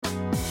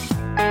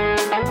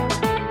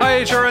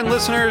HRN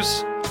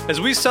listeners.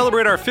 As we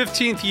celebrate our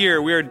 15th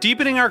year, we are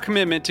deepening our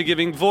commitment to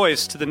giving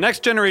voice to the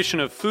next generation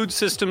of food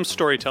systems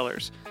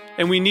storytellers,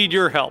 and we need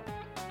your help.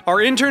 Our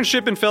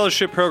internship and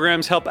fellowship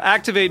programs help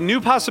activate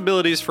new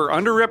possibilities for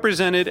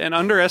underrepresented and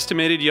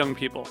underestimated young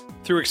people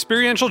through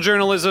experiential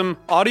journalism,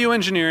 audio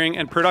engineering,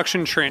 and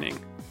production training.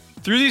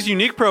 Through these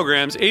unique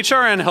programs,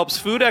 HRN helps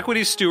food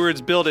equity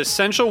stewards build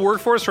essential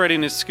workforce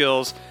readiness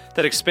skills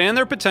that expand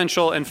their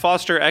potential and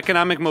foster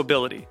economic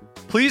mobility.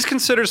 Please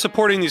consider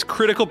supporting these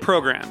critical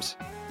programs.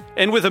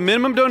 And with a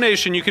minimum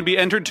donation, you can be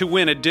entered to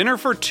win a dinner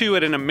for two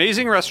at an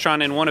amazing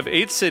restaurant in one of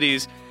 8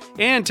 cities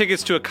and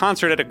tickets to a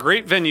concert at a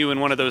great venue in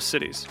one of those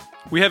cities.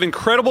 We have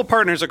incredible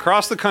partners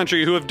across the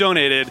country who have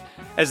donated,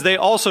 as they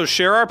also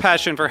share our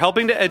passion for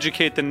helping to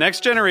educate the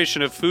next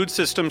generation of food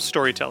systems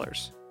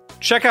storytellers.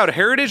 Check out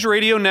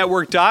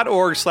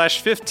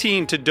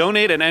heritageradionetwork.org/15 to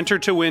donate and enter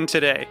to win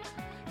today.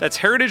 That's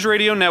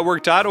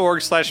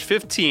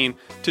heritageradionetwork.org/15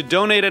 to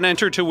donate and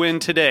enter to win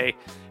today.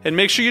 And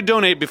make sure you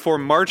donate before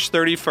March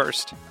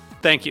 31st.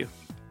 Thank you.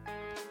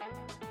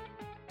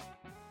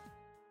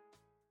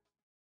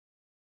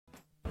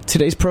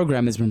 Today's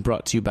program has been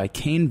brought to you by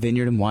Kane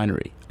Vineyard and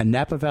Winery, a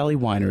Napa Valley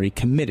winery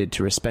committed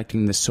to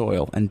respecting the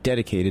soil and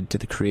dedicated to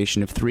the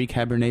creation of 3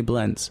 Cabernet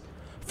blends.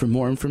 For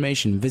more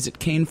information, visit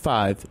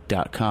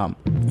Kane5.com.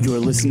 You're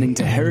listening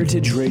to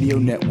Heritage Radio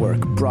Network,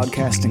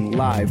 broadcasting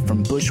live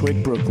from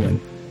Bushwick, Brooklyn.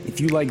 If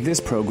you like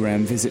this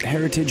program, visit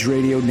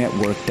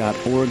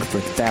heritageradionetwork.org for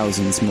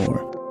thousands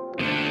more.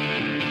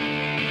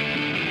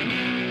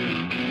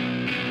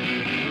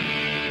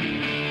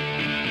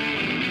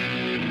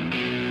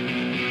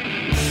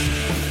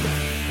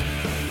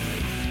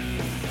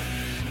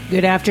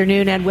 Good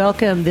afternoon and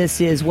welcome. This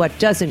is What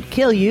Doesn't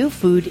Kill You,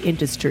 Food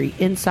Industry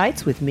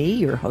Insights with me,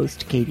 your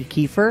host, Katie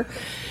Kiefer.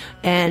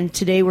 And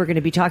today we're going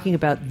to be talking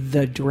about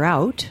the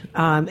drought,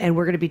 and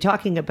we're going to be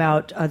talking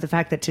about the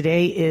fact that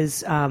today is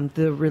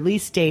the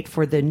release date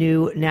for the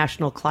new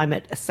National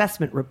Climate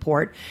Assessment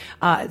Report.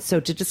 So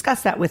to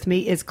discuss that with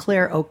me is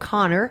Claire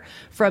O'Connor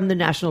from the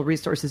National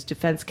Resources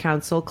Defense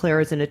Council. Claire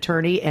is an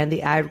attorney and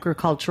the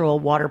agricultural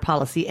water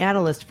policy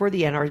analyst for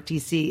the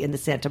NRDC in the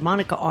Santa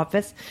Monica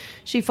office.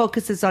 She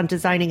focuses on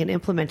designing and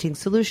implementing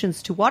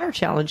solutions to water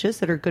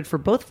challenges that are good for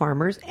both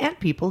farmers and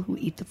people who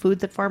eat the food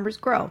that farmers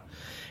grow.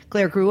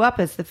 Claire grew up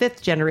as the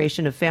 5th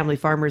generation of family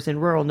farmers in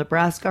rural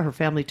Nebraska. Her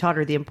family taught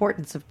her the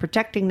importance of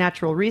protecting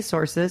natural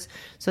resources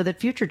so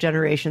that future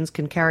generations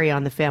can carry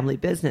on the family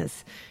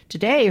business.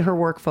 Today, her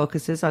work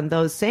focuses on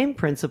those same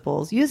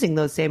principles, using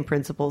those same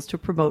principles to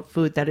promote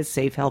food that is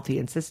safe, healthy,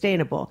 and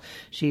sustainable.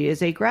 She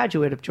is a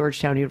graduate of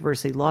Georgetown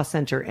University Law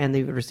Center and the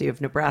University of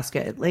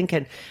Nebraska at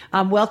Lincoln.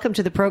 Welcome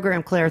to the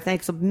program, Claire.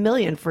 Thanks a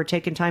million for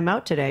taking time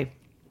out today.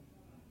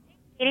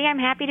 Katie, I'm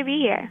happy to be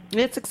here.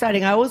 It's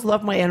exciting. I always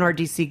love my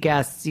NRDC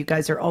guests. You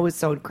guys are always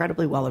so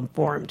incredibly well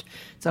informed.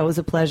 It's always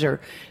a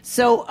pleasure.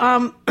 So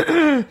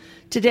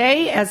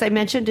today, as I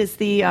mentioned, is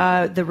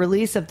the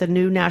release of the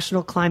new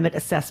National Climate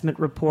Assessment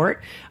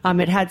Report.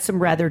 It had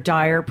some rather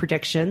dire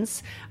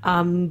predictions,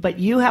 but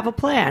you have a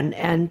plan.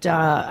 And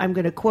I'm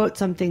going to quote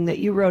something that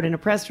you wrote in a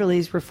press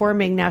release: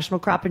 reforming National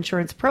Crop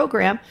Insurance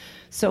Program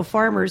so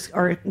farmers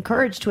are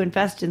encouraged to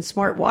invest in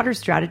smart water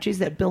strategies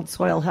that build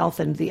soil health.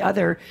 And the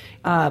other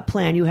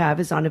plan you have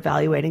is on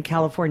evaluating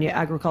California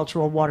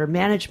agricultural water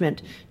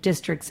management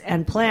districts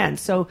and plans.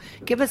 So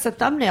give us a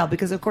thumbnail,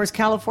 because, of course,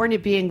 California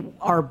being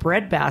our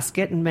bread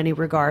basket in many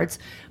regards,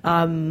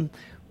 or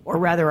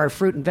rather our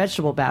fruit and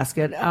vegetable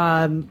basket,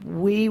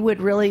 we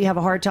would really have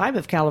a hard time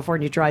if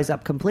California dries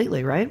up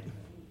completely, right?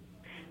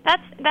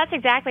 That's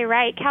exactly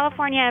right.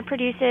 California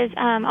produces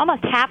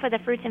almost half of the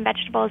fruits and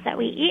vegetables that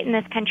we eat in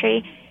this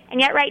country, and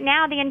yet right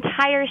now the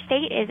entire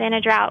state is in a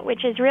drought,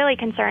 which is really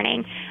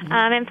concerning.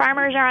 And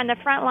farmers are on the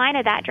front line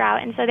of that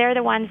drought, and so they're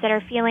the ones that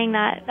are feeling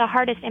the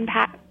hardest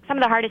impact, some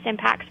of the hardest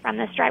impacts from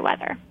this dry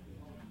weather.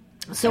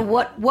 So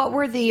what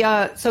were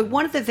the so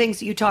one of the things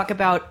that you talk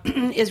about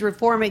is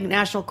reforming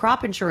national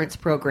crop insurance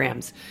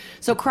programs.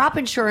 So crop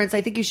insurance,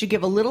 I think you should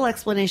give a little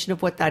explanation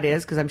of what that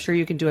is, because I'm sure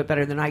you can do it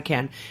better than I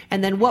can.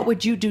 And then what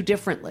would you do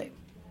differently?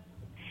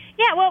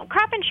 Yeah, well,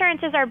 crop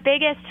insurance is our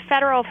biggest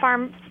federal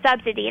farm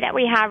subsidy that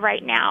we have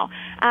right now.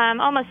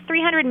 Almost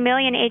 300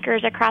 million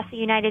acres across the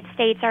United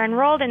States are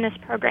enrolled in this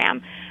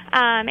program.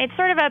 It's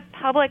sort of a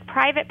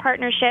public-private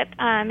partnership.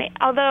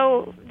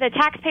 Although the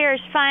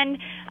taxpayers fund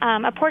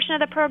a portion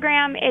of the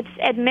program, it's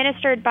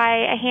administered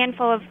by a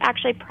handful of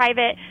actually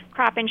private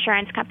crop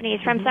insurance companies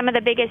from some of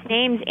the biggest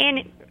names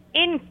in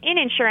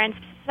insurance,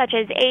 such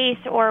as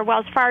ACE or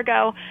Wells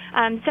Fargo,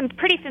 some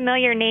pretty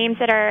familiar names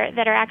that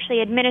are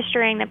actually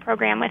administering the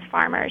program with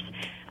farmers.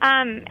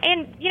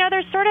 And you know,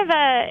 there's sort of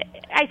I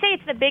say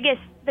it's the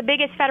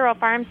biggest federal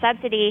farm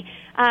subsidy.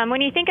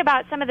 When you think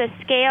about some of the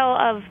scale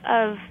of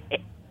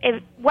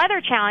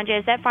weather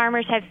challenges that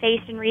farmers have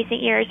faced in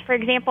recent years, for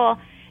example,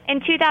 in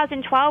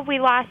 2012 we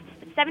lost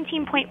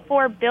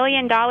 $17.4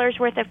 billion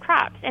worth of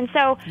crops, and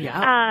so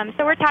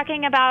so we're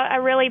talking about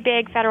a really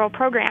big federal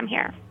program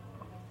here.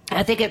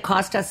 I think it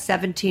cost us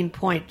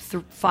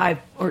 17.5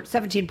 or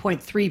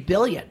 17.3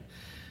 billion.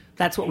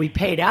 That's what we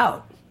paid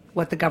out.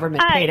 What the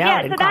government paid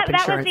out in crop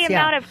insurance. That was the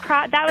amount of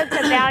crop. That was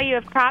the value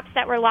of crops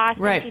that were lost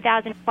in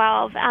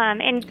 2012.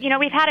 And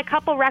we've had a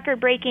couple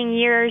record-breaking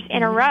years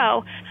in a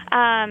row.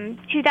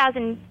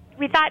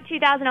 We thought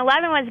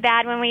 2011 was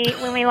bad when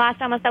we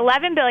lost almost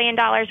 $11 billion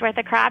worth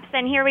of crops.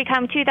 Then here we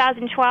come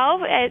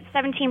 2012 at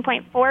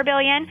 $17.4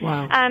 billion.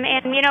 Wow.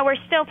 And we're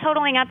still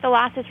totaling up the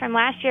losses from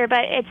last year,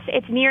 but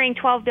it's nearing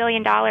 $12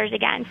 billion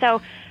again.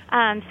 So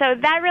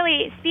that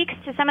really speaks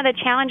to some of the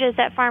challenges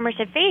that farmers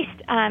have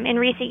faced in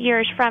recent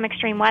years from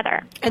extreme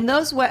weather. And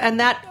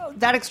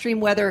that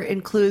extreme weather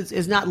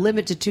is not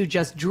limited to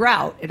just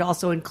drought. It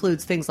also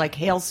includes things like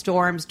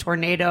hailstorms,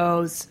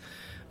 tornadoes,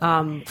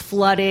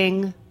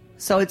 flooding.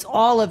 So it's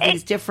all of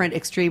these different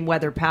extreme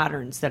weather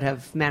patterns that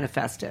have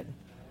manifested.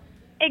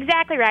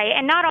 Exactly right.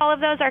 And not all of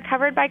those are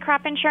covered by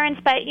crop insurance,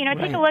 but,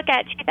 take a look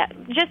at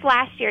just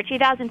last year,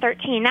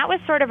 2013. That was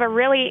sort of a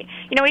really,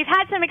 we've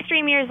had some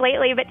extreme years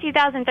lately, but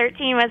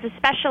 2013 was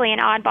especially an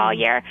oddball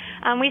year.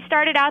 We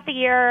started out the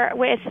year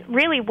with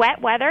really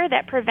wet weather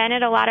that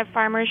prevented a lot of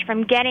farmers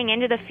from getting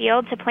into the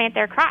field to plant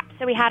their crops.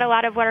 So we had a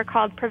lot of what are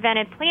called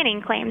prevented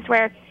planting claims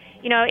where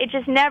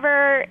it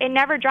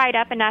never dried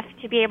up enough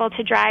to be able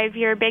to drive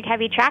your big,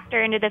 heavy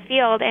tractor into the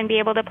field and be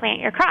able to plant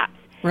your crops.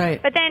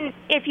 Right. But then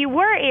if you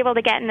were able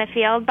to get in the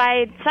field,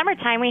 by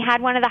summertime we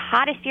had one of the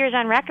hottest years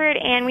on record,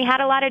 and we had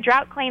a lot of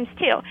drought claims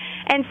too.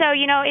 And so,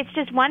 it's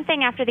just one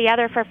thing after the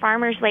other for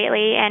farmers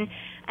lately, and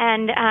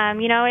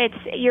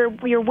it's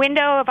your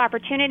window of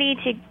opportunity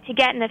to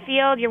get in the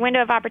field, your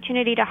window of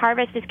opportunity to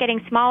harvest is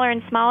getting smaller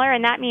and smaller,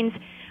 and that means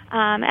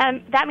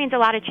a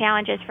lot of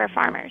challenges for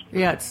farmers.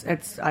 Yeah,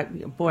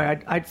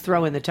 I'd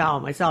throw in the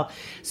towel myself.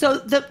 So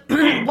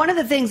one of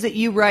the things that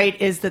you write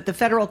is that the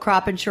federal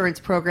crop insurance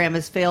program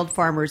has failed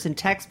farmers and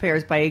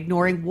taxpayers by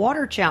ignoring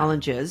water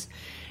challenges,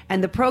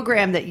 and the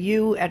program that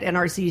you at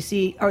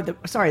NRCC,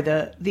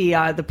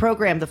 the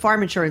program, the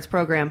farm insurance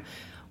program,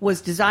 was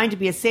designed to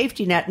be a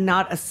safety net,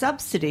 not a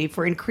subsidy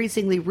for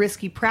increasingly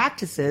risky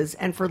practices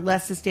and for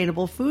less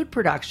sustainable food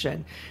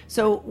production.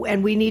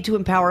 And we need to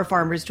empower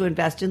farmers to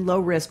invest in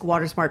low-risk,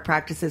 water-smart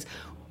practices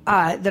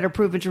that are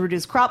proven to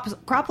reduce crop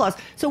loss.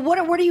 So what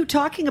are you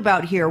talking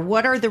about here?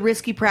 What are the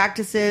risky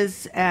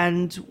practices,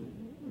 and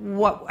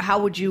how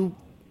would you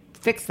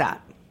fix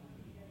that?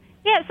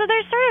 Yeah, so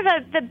there's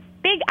sort of the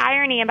big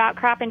irony about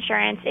crop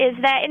insurance is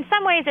that in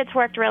some ways it's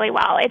worked really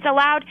well.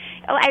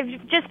 I've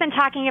just been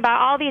talking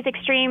about all these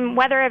extreme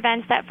weather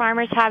events that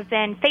farmers have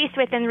been faced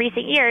with in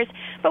recent years,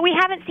 but we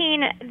haven't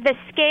seen the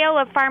scale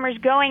of farmers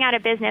going out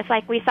of business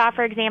like we saw,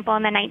 for example,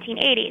 in the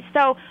 1980s.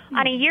 So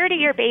on a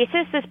year-to-year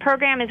basis, this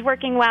program is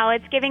working well.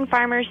 It's giving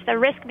farmers the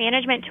risk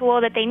management tool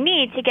that they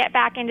need to get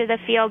back into the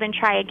field and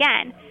try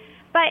again.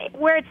 But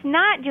where it's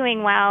not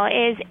doing well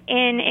is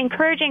in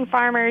encouraging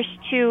farmers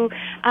to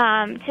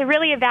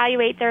really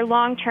evaluate their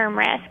long-term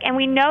risk. And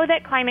we know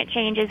that climate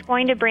change is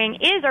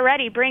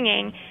already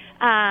bringing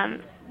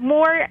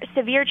more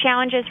severe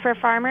challenges for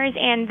farmers,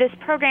 and this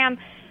program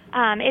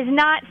is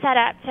not set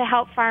up to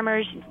help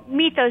farmers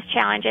meet those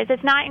challenges.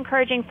 It's not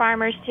encouraging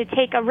farmers to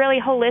take a really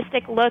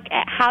holistic look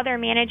at how they're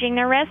managing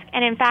their risk,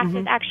 and in fact,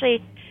 it's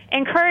actually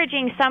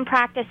encouraging some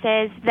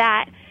practices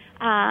that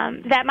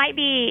might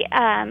be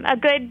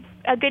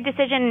a good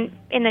decision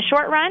in the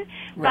short run,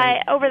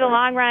 right, but over the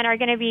long run are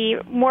going to be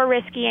more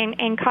risky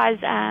and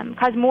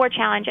cause more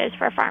challenges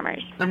for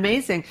farmers.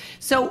 Amazing.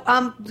 So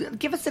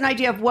give us an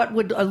idea of what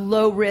would a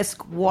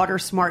low-risk,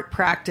 water-smart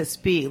practice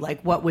be?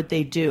 Like, what would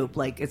they do?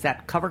 Like, is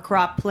that cover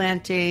crop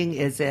planting?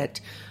 Is it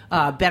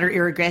better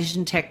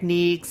irrigation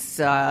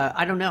techniques?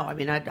 I don't know. I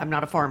mean, I'm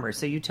not a farmer,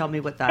 so you tell me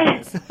what that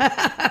is.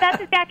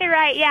 That's exactly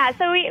right. Yeah.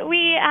 So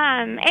we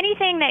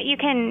anything that you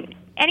can.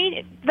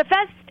 The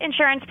best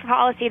insurance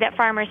policy that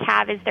farmers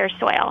have is their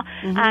soil.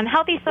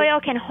 Healthy soil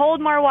can hold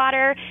more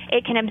water.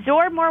 It can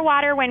absorb more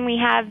water when we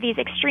have these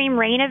extreme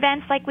rain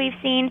events like we've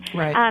seen.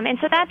 Right. And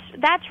so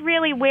that's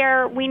really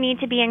where we need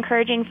to be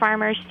encouraging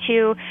farmers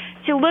to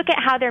look at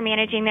how they're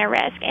managing their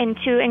risk and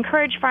to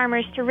encourage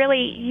farmers to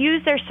really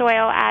use their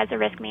soil as a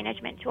risk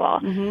management tool.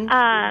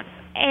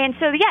 And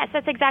so, yes,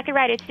 that's exactly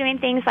right. It's doing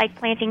things like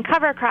planting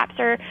cover crops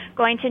or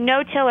going to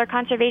no-till or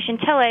conservation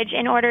tillage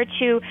in order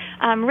to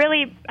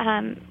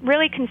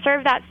really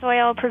conserve that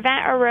soil,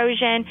 prevent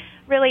erosion,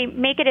 really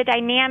make it a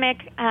dynamic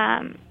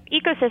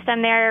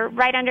ecosystem there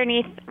right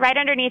underneath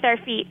our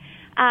feet.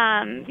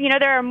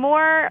 There are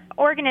more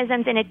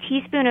organisms in a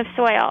teaspoon of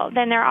soil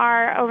than there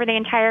are over the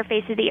entire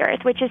face of the earth,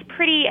 which is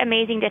pretty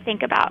amazing to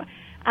think about.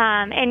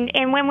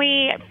 And when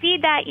we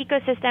feed that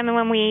ecosystem and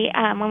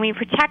when we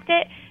protect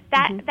it,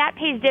 that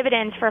pays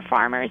dividends for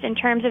farmers in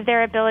terms of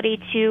their ability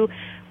to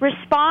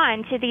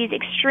respond to these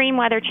extreme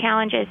weather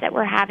challenges that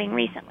we're having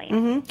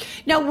recently.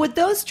 Now, would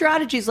those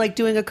strategies, like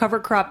doing a cover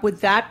crop, would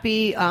that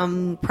be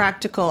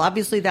practical?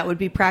 Obviously, that would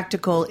be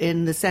practical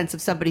in the sense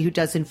of somebody who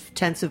does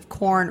intensive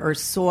corn or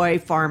soy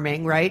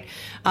farming, right?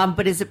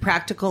 But is it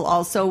practical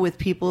also with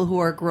people who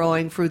are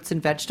growing fruits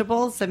and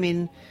vegetables? I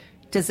mean,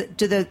 do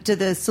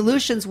the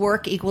solutions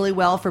work equally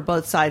well for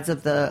both sides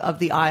of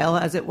the aisle,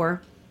 as it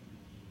were?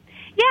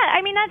 Yeah,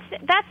 I mean,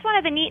 that's one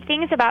of the neat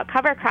things about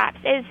cover crops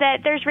is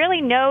that there's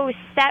really no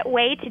set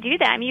way to do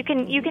them. You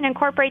can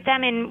incorporate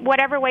them in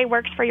whatever way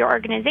works for your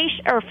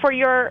organization or for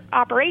your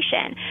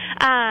operation.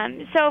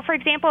 So, for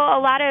example,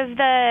 a lot of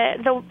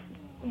the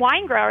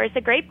wine growers,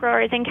 the grape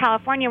growers in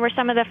California, were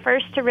some of the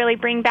first to really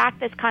bring back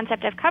this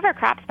concept of cover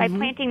crops by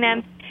planting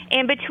them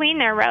in between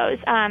their rows.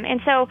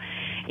 And so,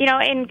 you know,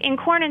 in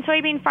corn and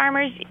soybean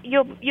farmers,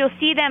 you'll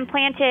see them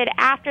planted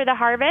after the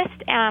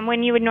harvest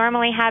when you would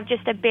normally have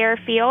just a bare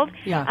field.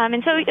 Yeah.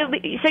 And so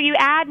you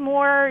add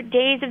more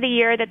days of the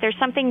year that there's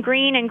something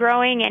green and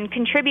growing and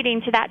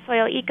contributing to that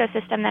soil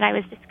ecosystem that I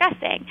was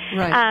discussing.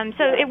 Right.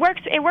 So it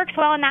works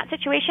well in that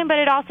situation, but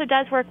it also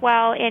does work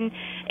well in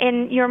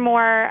your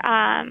more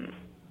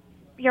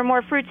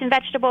fruits and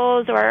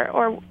vegetables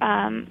or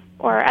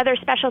other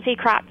specialty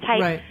crop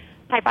type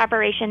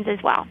operations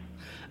as well.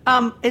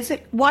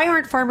 Why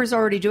aren't farmers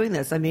already doing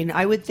this? I mean,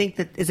 I would think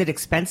that, is it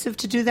expensive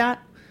to do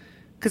that?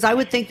 Because I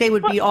would think they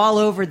would be all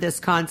over this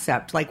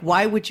concept. Like,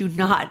 why would you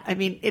not? I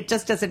mean, it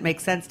just doesn't make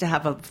sense to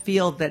have a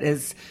field that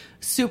is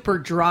super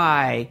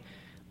dry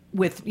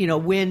with, you know,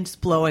 winds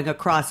blowing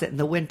across it in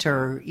the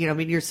winter. You know, I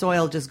mean, your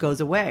soil just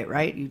goes away,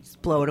 right? You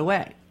just blow it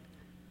away.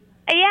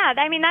 Yeah,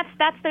 I mean, that's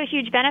the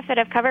huge benefit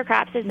of cover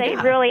crops is they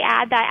really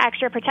add that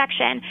extra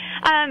protection.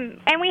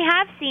 And we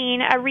have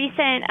seen a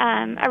recent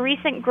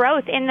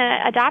growth in the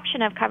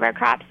adoption of cover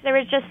crops. There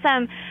was just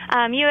some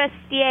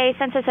USDA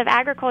Census of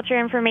Agriculture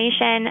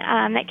information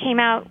that came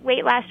out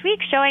late last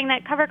week showing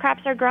that cover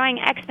crops are growing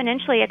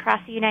exponentially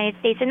across the United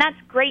States, and that's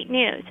great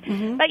news.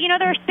 But, you know,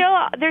 there's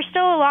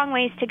still a long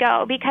ways to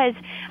go because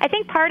I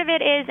think part of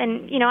it is,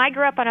 and, you know, I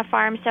grew up on a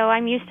farm, so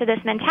I'm used to this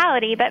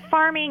mentality, but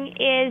farming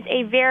is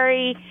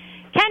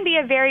can be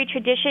a very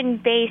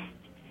tradition-based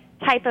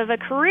type of a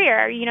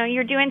career. You know,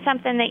 you're doing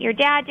something that your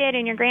dad did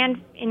and your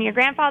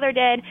grandfather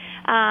did,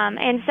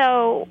 and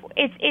so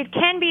it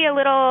can be a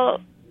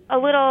little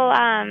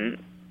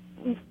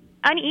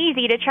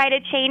uneasy to try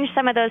to change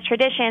some of those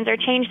traditions or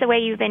change the way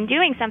you've been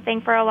doing something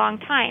for a long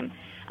time.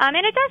 And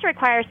it does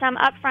require some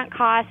upfront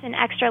costs and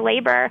extra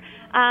labor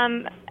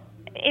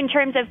in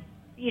terms of,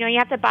 you know, you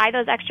have to buy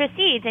those extra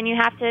seeds and you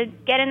have to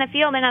get in the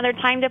field another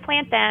time to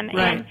plant them.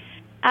 Right.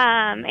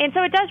 And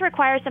so it does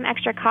require some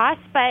extra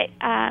costs, but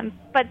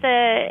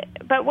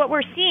what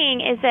we're seeing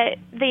is that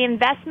the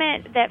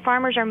investment that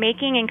farmers are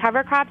making in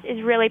cover crops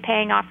is really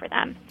paying off for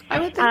them.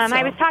 I would think so.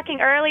 I was talking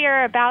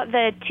earlier about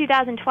the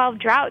 2012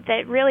 drought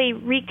that really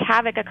wreaked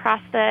havoc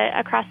across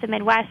the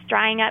Midwest,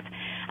 drying up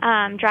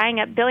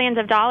billions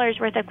of dollars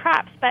worth of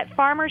crops. But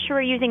farmers who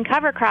were using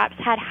cover crops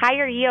had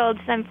higher yields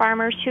than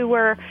farmers who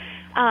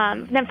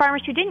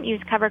didn't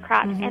use cover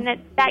crops, and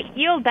that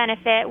yield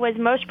benefit was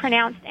most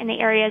pronounced in the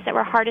areas that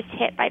were hardest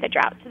hit by the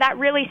drought. So that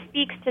really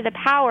speaks to the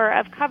power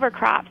of cover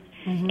crops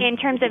in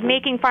terms of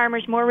making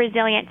farmers more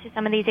resilient to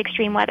some of these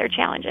extreme weather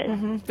challenges.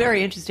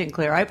 Very interesting,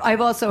 Claire.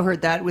 I've also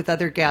heard that with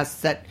other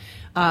guests that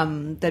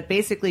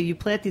basically you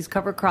plant these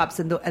cover crops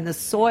and the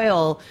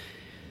soil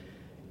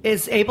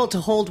is able to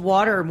hold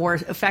water more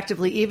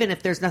effectively, even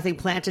if there's nothing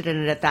planted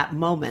in it at that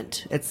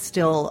moment. It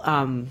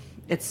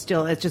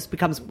just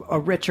becomes a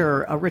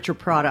richer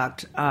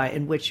product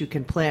in which you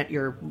can plant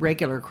your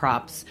regular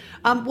crops.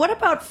 What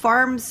about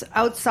farms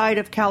outside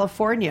of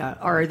California?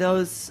 Are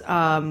those,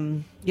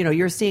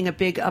 you're seeing a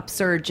big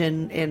upsurge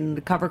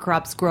in cover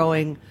crops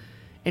growing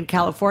in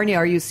California.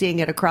 Are you seeing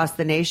it across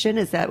the nation?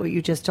 Is that what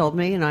you just told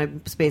me, and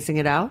I'm spacing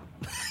it out?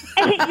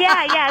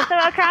 Yeah. So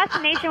across the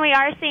nation, we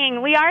are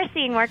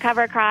seeing more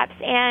cover crops,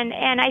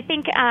 and I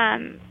think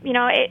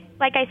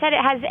like I said,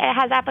 it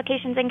has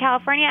applications in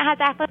California. It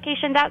has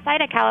applications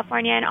outside of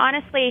California, and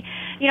honestly,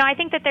 I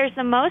think that there's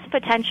the most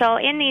potential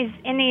in these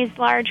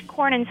large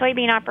corn and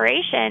soybean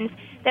operations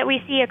that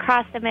we see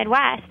across the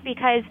Midwest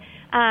because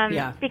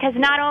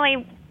not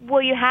only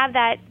will you have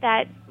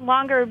that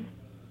longer.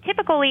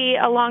 Typically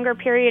a longer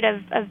period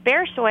of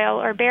bare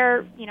soil or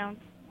bare,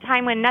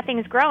 time when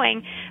nothing's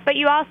growing. But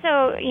you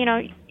also,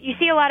 you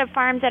see a lot of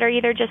farms that are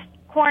either just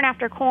corn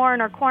after corn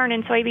or corn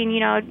and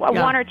soybean,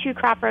 one or two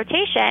crop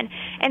rotation.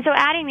 And so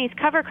adding these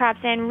cover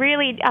crops in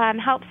really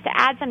helps to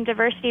add some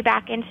diversity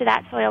back into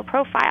that soil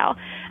profile.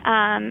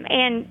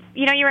 And,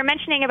 you were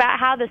mentioning about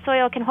how the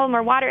soil can hold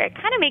more water. It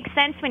kind of makes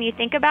sense when you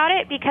think about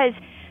it because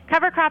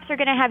cover crops are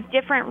going to have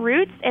different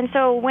roots. And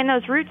so when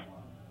those roots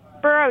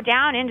burrow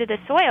down into the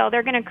soil,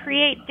 they're going to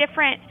create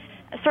different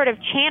sort of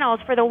channels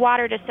for the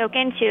water to soak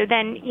into.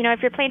 Then,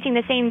 if you're planting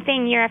the same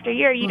thing year after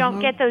year, you don't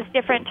get those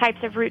different types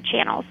of root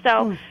channels.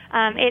 So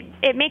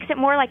it makes it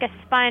more like a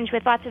sponge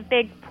with lots of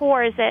big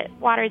pores that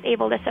water is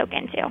able to soak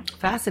into.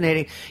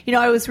 Fascinating.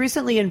 I was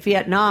recently in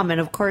Vietnam, and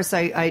of course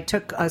I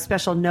took a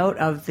special note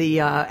of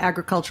the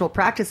agricultural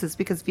practices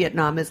because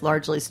Vietnam is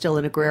largely still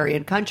an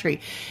agrarian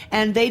country.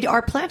 And they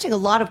are planting a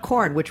lot of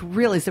corn, which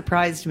really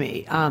surprised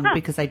me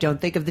because I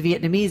don't think of the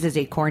Vietnamese as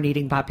a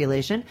corn-eating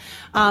population.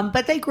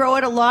 But they grow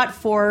it a lot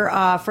for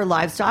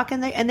livestock,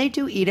 and they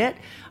do eat it.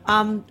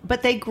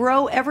 But they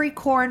grow, every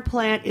corn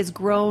plant is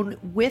grown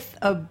with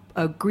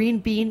a green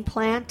bean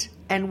plant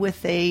and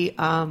with a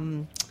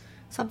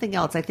something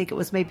else. I think it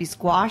was maybe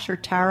squash or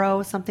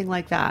taro, something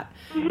like that.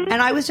 Mm-hmm.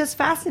 And I was just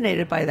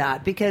fascinated by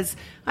that because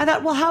I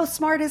thought, well, how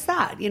smart is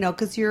that?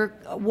 Because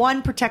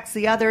one protects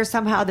the other.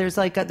 Somehow there's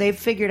they've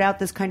figured out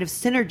this kind of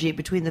synergy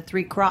between the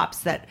three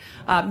crops that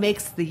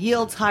makes the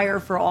yields higher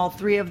for all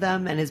three of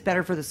them and is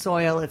better for the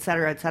soil, et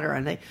cetera, et cetera.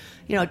 And they,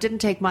 it didn't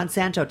take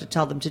Monsanto to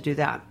tell them to do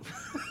that.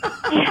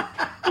 Yeah.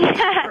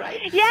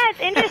 Right. Yeah, it's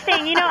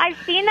interesting. I've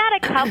seen that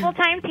a couple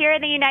times here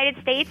in the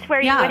United States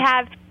where you would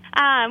have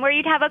where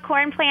you'd have a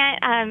corn plant,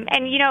 and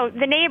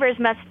the neighbors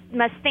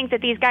must think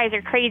that these guys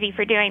are crazy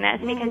for doing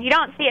this because you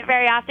don't see it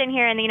very often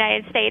here in the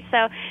United States.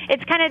 So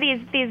it's kind of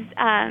these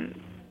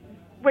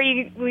where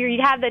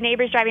you have the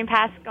neighbors driving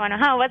past going,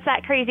 "Oh, what's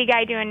that crazy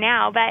guy doing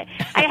now?" But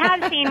I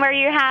have seen where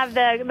you have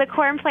the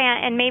corn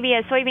plant and maybe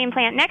a soybean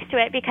plant next to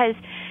it because,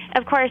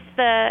 of course,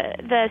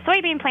 the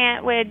soybean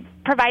plant would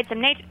provide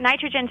some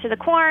nitrogen to the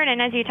corn,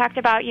 and as you talked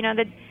about,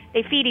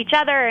 they feed each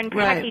other and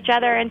protect each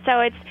other, and so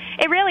it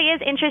really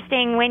is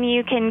interesting when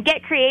you can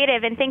get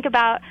creative and think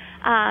about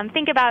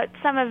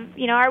some of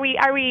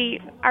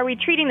are we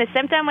treating the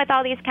symptom with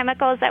all these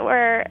chemicals that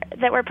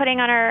we're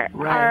putting on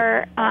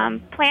our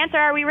plants, or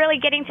are we really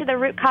getting to the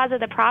root cause of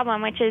the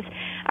problem, which is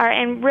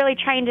and really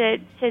trying to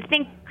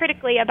think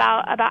critically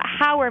about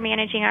how we're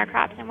managing our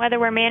crops and whether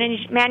we're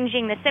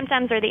managing the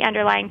symptoms or the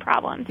underlying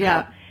problems.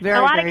 Yeah. So, very,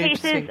 in a lot very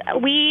of cases,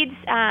 weeds,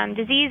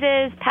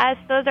 diseases,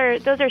 pests, those are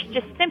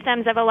just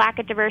symptoms of a lack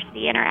of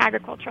diversity in our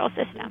agricultural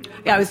system.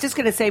 Yeah, I was just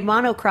going to say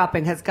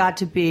monocropping has got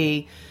to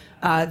be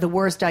the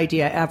worst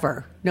idea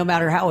ever, no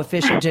matter how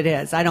efficient it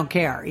is. I don't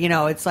care.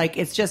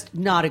 It's just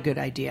not a good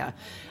idea.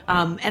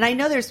 And I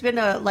know there's been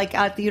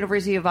at the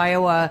University of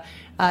Iowa,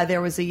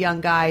 there was a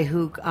young guy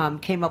who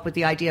came up with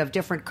the idea of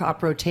different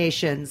crop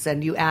rotations,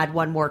 and you add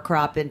one more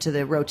crop into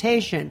the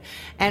rotation.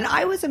 And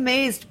I was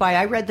amazed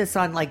I read this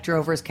on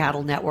Drover's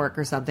Cattle Network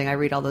or something. I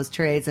read all those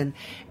trades, and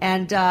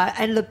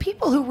the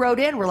people who wrote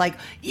in were like,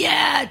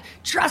 "Yeah,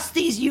 trust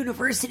these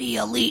university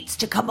elites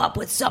to come up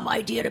with some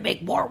idea to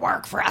make more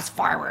work for us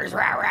farmers."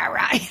 Rah, rah,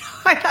 rah.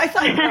 I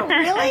thought,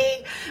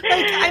 really?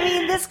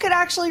 This could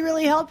actually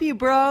really help you,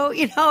 bro.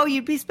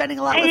 You'd be spending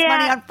a lot less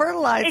money on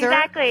fertilizer.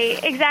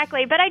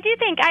 Exactly. But I do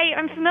think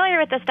I'm familiar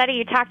with the study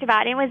you talked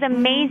about. It was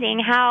amazing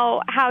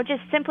how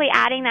just simply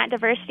adding that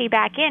diversity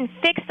back in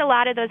fixed a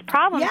lot of those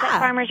problems that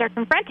farmers are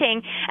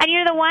confronting.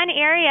 And the one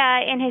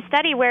area in his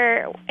study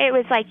where it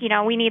was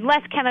we need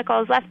less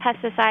chemicals, less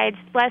pesticides,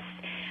 less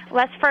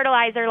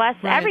fertilizer, less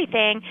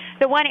everything.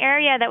 The one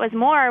area that was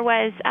more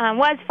was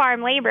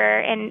farm labor,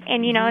 and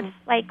it's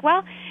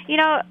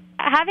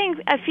having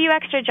a few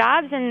extra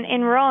jobs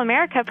in rural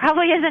America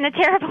probably isn't a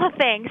terrible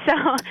thing.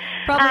 So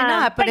probably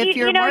not. But if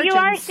you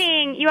are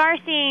seeing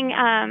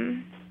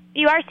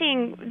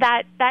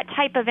that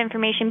type of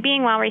information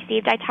being well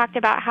received. I talked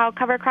about how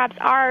cover crops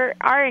are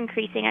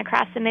increasing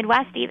across the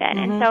Midwest even,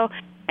 and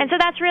so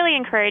that's really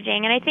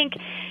encouraging. And I think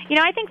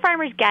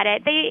farmers get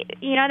it. They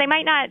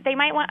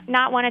might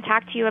not want to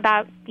talk to you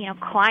about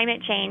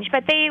climate change,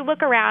 but they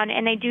look around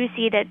and they do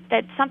see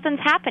that something's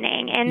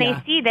happening, and they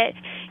see that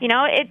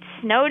it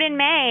snowed in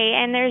May,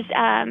 and there's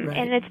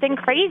and it's been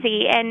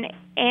crazy, and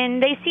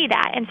they see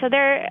that, and so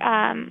they're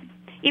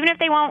even if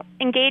they won't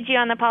engage you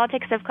on the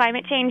politics of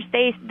climate change,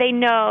 they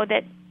know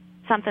that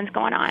something's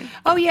going on.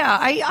 Oh, yeah,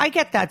 I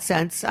get that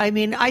sense.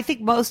 I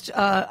think most,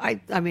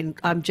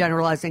 I'm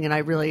generalizing, and I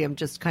really am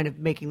just kind of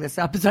making this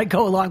up as I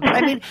go along.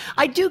 But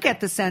I do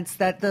get the sense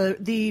that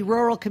the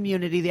rural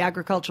community, the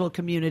agricultural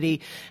community,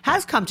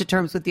 has come to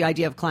terms with the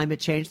idea of climate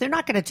change. They're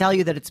not going to tell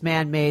you that it's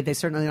man-made. They're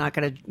certainly not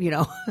going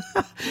to,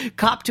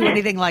 cop to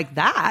anything like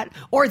that,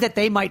 or that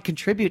they might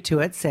contribute to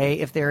it, say,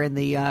 if they're in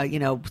the,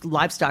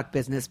 livestock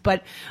business.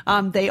 But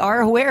they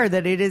are aware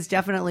that it is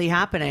definitely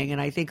happening,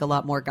 and I think a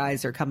lot more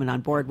guys are coming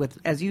on board with,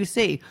 as you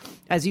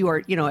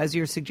are, as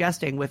you're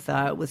suggesting, with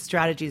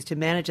strategies to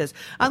manage this.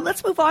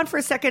 Let's move on for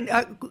a second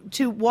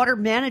to water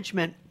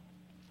management.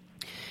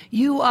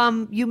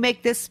 You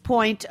make this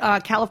point.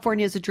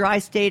 California is a dry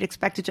state,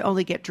 expected to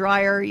only get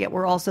drier, yet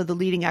we're also the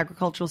leading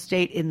agricultural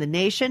state in the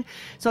nation.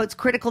 So it's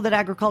critical that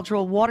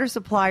agricultural water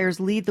suppliers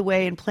lead the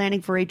way in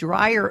planning for a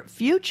drier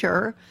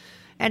future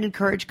and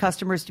encourage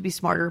customers to be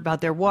smarter about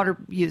their water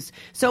use.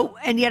 So,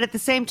 and yet at the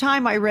same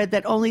time, I read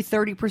that only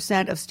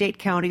 30% of state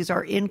counties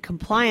are in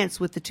compliance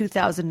with the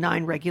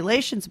 2009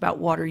 regulations about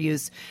water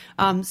use.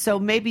 So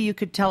maybe you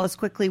could tell us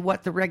quickly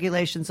what the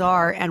regulations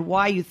are and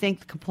why you think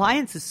the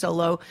compliance is so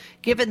low,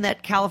 given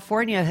that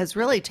California has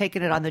really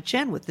taken it on the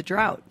chin with the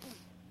drought.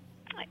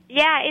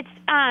 Yeah,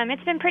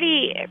 it's been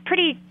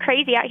pretty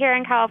crazy out here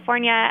in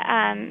California.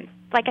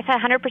 Like I said,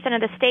 100%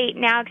 of the state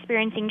now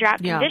experiencing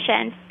drought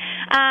conditions.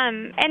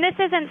 And this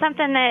isn't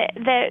something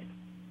that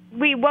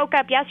we woke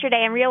up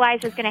yesterday and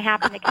realized was going to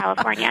happen to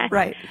California.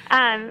 Right.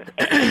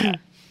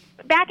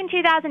 Back in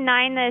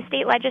 2009, the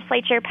state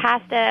legislature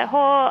passed a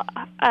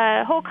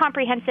whole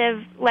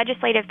comprehensive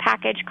legislative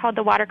package called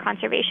the Water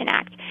Conservation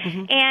Act.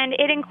 And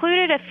it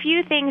included a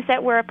few things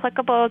that were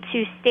applicable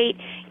to state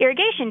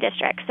irrigation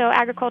districts, so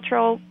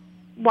agricultural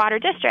water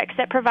districts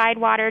that provide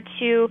water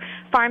to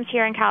farms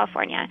here in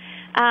California.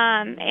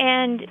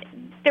 And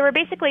there were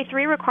basically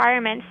 3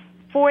 requirements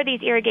for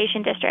these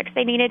irrigation districts.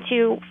 They needed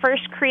to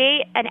first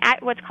create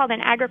what's called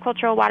an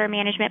agricultural water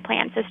management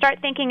plan. So start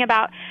thinking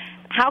about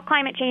how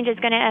climate change is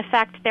going to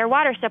affect their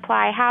water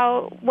supply,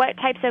 what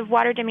types of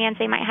water demands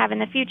they might have in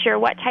the future,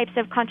 what types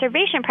of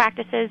conservation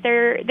practices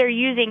they're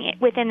using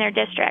within their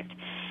district.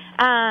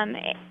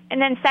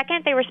 And then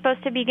second, they were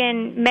supposed to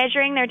begin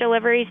measuring their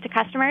deliveries to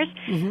customers.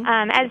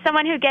 As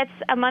someone who gets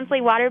a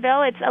monthly water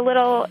bill, it's a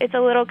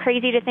little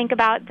crazy to think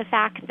about the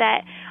fact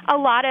that a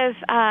lot of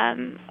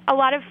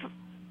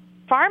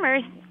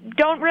farmers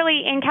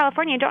in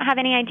California don't have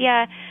any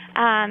idea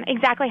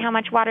exactly how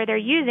much water they're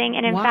using,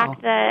 and in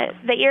fact,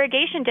 the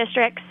irrigation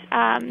districts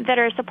that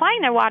are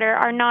supplying their water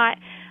are not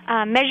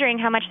measuring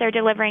how much they're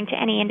delivering to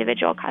any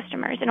individual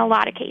customers in a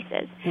lot of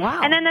cases.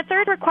 And then the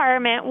third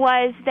requirement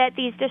was that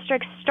these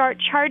districts start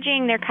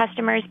charging their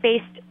customers at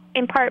least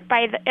in part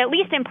by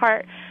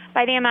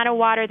the amount of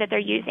water that they're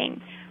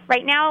using.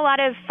 Right now, a lot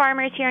of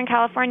farmers here in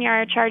California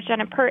are charged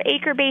on a per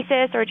acre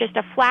basis or just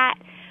a flat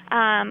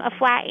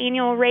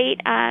annual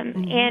rate.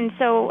 And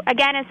so,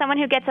 again, as someone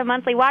who gets a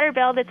monthly water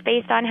bill that's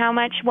based on how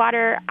much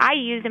water I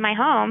use in my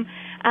home,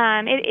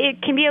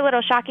 it can be a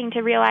little shocking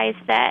to realize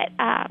that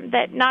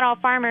not all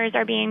farmers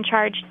are being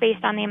charged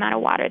based on the amount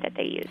of water that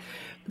they use.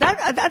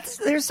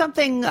 There's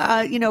something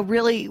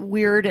really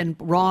weird and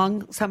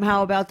wrong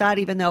somehow about that.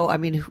 Even though, I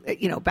mean,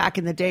 back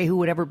in the day, who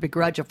would ever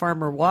begrudge a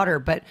farmer water?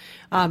 But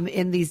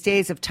in these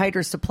days of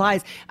tighter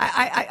supplies,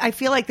 I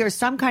feel like there's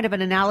some kind of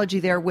an analogy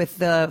there with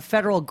the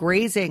federal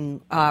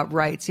grazing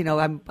rights.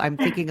 I'm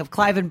thinking of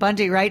Cliven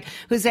Bundy, right?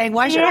 Who's saying,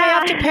 why should I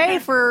have to pay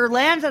for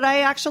land that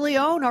I actually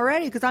own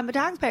already because I'm a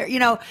taxpayer?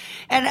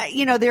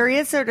 And there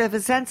is sort of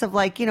a sense of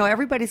like,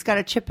 everybody's got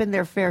to chip in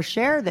their fair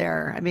share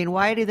there. I mean,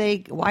 why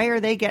are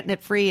they getting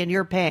it free and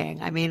you're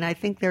paying? I mean, I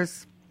think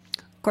there's,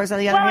 of course, on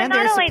the other hand,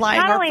 they're supplying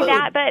our food. Not only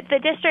that, but the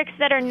districts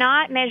that are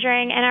not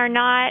measuring and are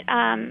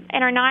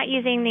not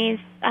using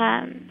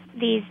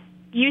these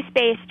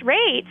use-based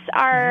rates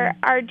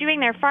are doing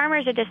their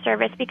farmers a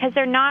disservice because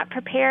they're not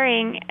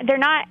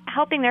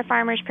helping their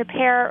farmers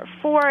prepare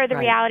for the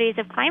realities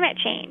of climate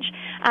change.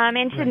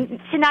 And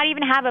to not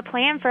even have a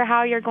plan for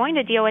how you're going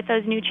to deal with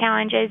those new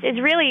challenges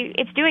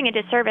it's doing a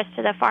disservice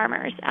to the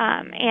farmers.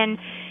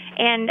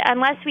 And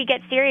unless we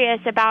get serious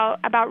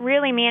about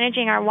really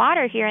managing our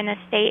water here in this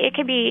state, it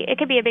could be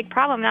a big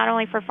problem, not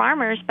only for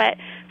farmers, but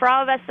for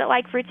all of us that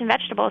like fruits and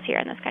vegetables here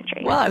in this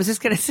country. Well, I was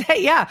just going to say,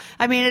 yeah.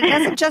 I mean, it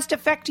doesn't just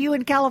affect you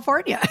in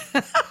California.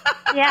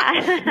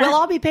 Yeah. We'll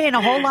all be paying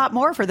a whole lot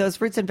more for those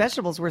fruits and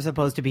vegetables we're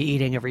supposed to be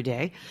eating every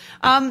day.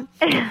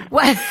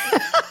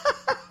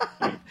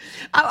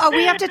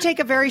 We have to take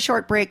a very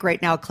short break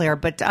right now, Claire,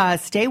 but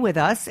stay with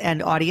us,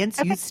 and audience,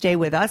 you stay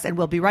with us, and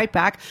we'll be right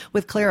back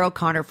with Claire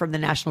O'Connor from the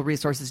National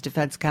Resources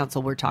Defense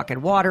Council. We're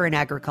talking water and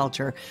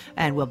agriculture,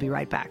 and we'll be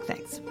right back.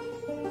 Thanks.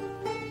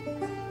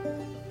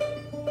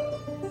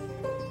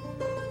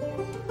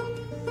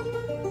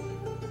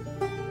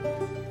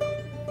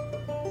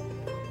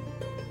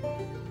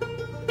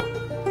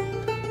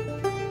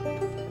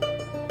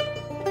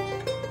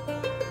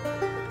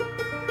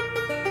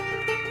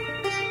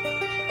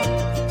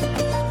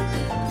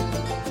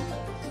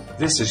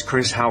 This is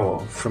Chris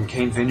Howell from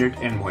Cain Vineyard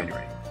and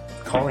Winery,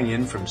 calling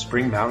in from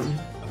Spring Mountain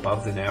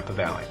above the Napa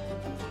Valley.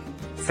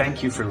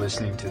 Thank you for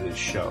listening to this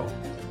show.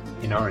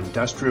 In our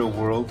industrial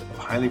world of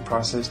highly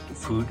processed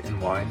food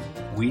and wine,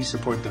 we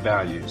support the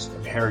values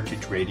of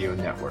Heritage Radio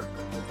Network.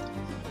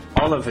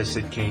 All of us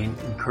at Cain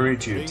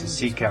encourage you to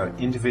seek out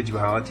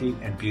individuality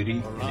and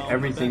beauty in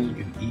everything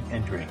you eat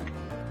and drink.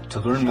 To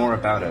learn more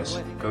about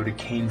us, go to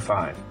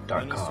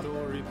cain5.com.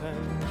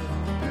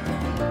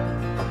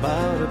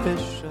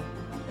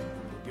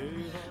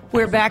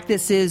 We're back.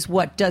 This is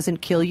What Doesn't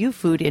Kill You,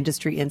 Food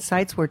Industry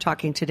Insights. We're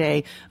talking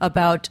today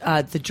about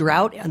the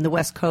drought on the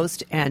West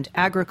Coast and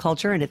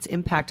agriculture and its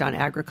impact on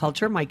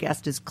agriculture. My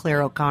guest is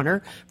Claire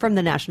O'Connor from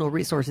the National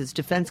Resources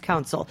Defense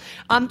Council.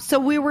 So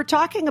we were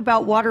talking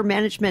about water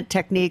management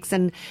techniques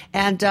and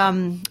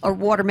or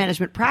water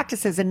management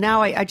practices, and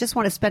now I just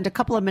want to spend a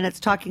couple of minutes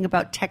talking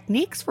about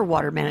techniques for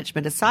water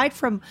management. Aside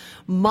from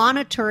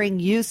monitoring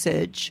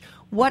usage,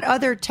 what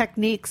other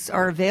techniques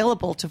are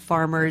available to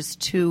farmers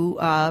to,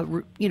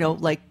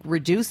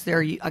 reduce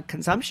their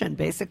consumption,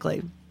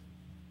 basically?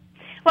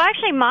 Well,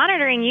 actually,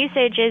 monitoring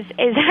usage is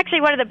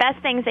actually one of the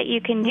best things that you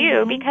can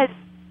do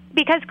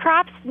because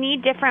crops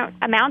need different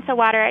amounts of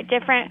water at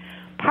different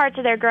parts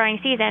of their growing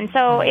season.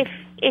 So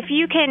if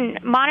you can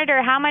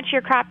monitor how much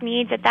your crop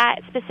needs at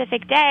that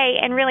specific day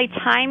and really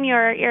time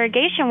your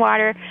irrigation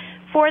water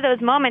for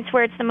those moments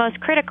where it's the most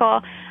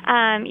critical,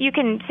 you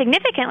can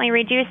significantly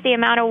reduce the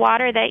amount of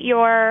water that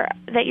you're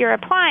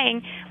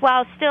applying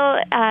while still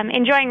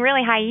enjoying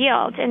really high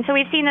yields. And so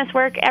we've seen this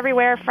work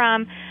everywhere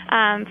from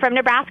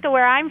Nebraska,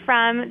 where I'm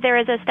from. There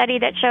is a study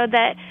that showed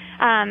that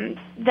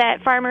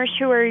that farmers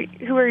who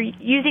are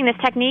using this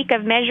technique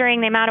of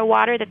measuring the amount of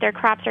water that their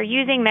crops are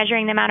using,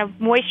 measuring the amount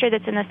of moisture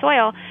that's in the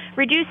soil,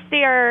 reduced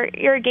their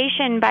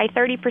irrigation by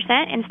 30%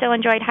 and still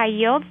enjoyed high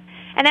yields.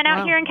 And then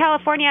out here in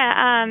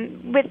California,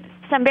 with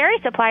some berry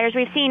suppliers,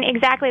 we've seen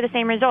exactly the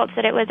same results,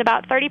 that it was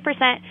about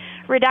 30%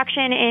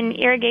 reduction in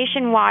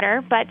irrigation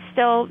water, but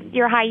still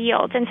your high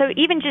yields. And so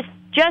even just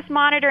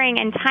monitoring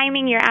and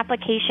timing your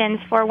applications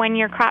for when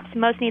your crops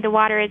most need the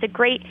water is a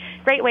great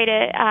way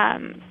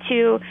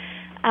to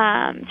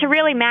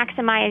really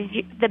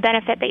maximize the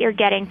benefit that you're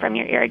getting from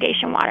your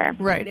irrigation water.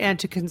 Right, and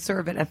to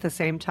conserve it at the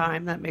same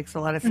time. That makes a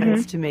lot of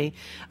sense to me.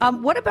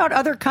 What about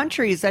other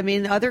countries? I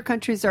mean, other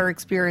countries are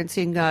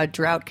experiencing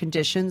drought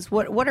conditions.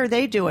 What are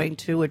they doing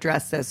to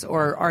address this,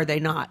 or are they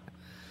not?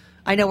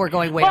 I know we're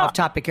going way off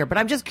topic here, but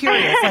I'm just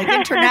curious, like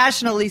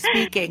internationally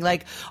speaking,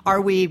 like, are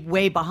we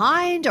way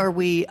behind? Are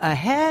we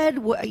ahead?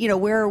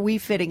 Where are we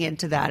fitting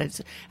into that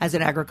as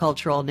an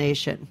agricultural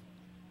nation?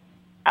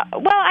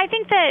 Well, I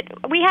think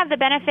that we have the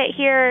benefit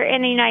here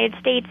in the United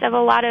States of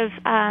a lot of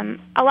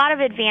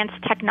advanced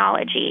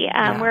technology.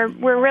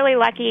 We're really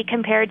lucky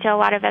compared to a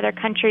lot of other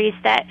countries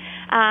that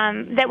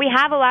we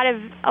have a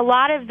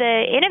lot of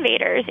the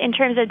innovators in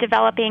terms of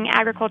developing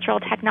agricultural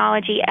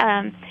technology.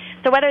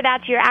 So whether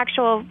that's your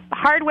actual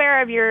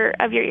hardware of your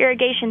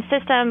irrigation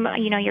system,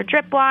 your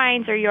drip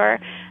lines, or your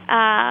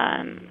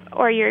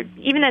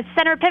even the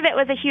center pivot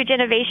was a huge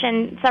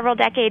innovation several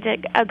decades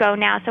ago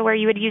now. So where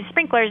you would use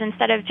sprinklers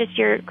instead of just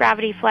your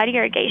gravity flood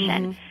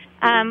irrigation.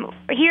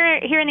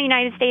 Here in the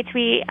United States,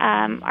 we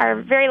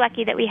are very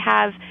lucky that we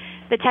have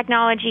the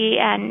technology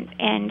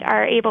and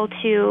are able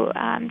to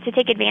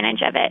take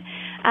advantage of it.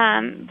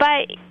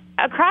 But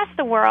across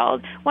the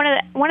world,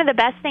 one of the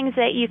best things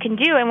that you can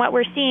do, and what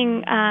we're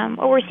seeing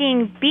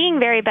being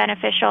very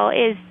beneficial,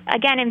 is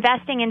again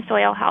investing in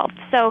soil health.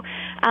 So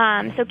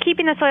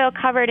keeping the soil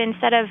covered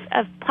instead of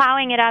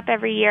plowing it up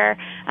every year,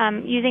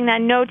 using the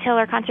no-till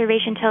or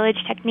conservation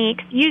tillage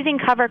techniques, using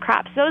cover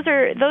crops. Those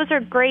are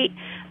great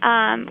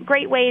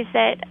ways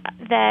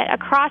that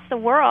across the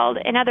world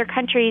in other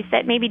countries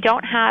that maybe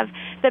don't have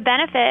the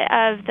benefit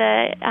of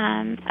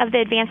the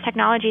advanced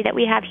technology that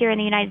we have here in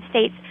the United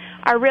States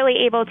are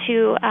really able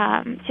to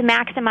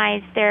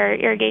maximize their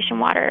irrigation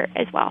water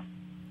as well.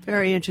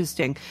 Very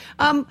interesting.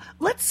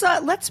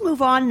 Let's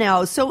move on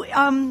now. So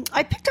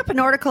I picked up an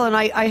article, and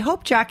I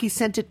hope Jackie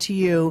sent it to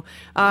you.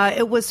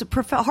 It was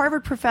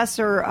Harvard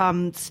professor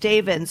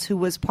Stavins, who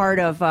was part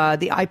of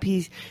the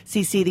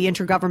IPCC, the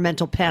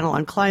Intergovernmental Panel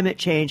on Climate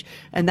Change,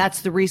 and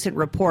that's the recent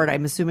report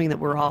I'm assuming that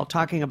we're all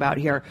talking about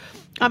here.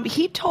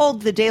 He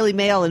told the Daily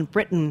Mail in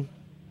Britain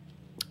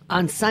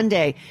on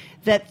Sunday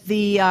that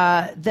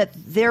that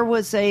there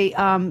was he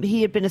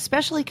had been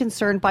especially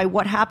concerned by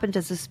what happened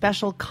as a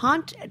special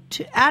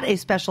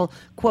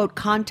quote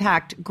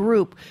contact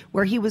group,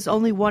 where he was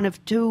only one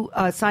of two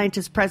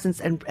scientists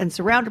present and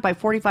surrounded by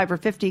 45 or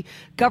 50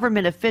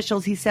 government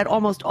officials. He said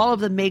almost all of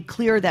them made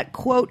clear that,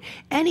 quote,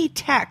 any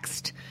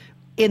text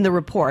in the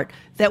report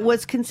that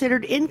was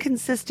considered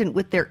inconsistent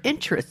with their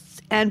interests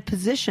and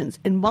positions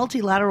in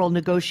multilateral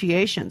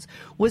negotiations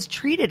was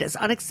treated as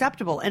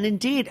unacceptable. And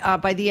indeed,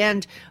 by the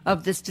end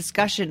of this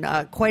discussion,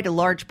 quite a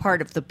large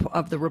part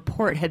of the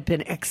report had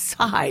been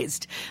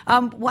excised.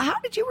 Well, how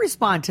did you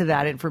respond to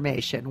that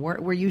information?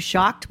 Were you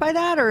shocked by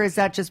that, or is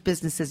that just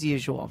business as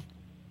usual?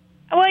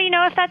 Well,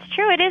 if that's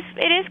true, it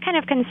is kind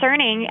of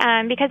concerning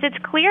because it's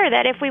clear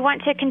that if we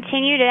want to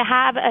continue to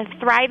have a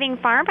thriving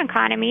farm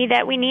economy,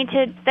 that we need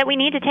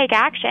to take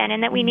action,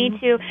 and that we need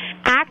to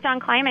act on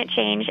climate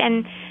change,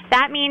 and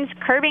that means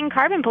curbing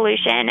carbon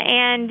pollution.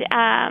 And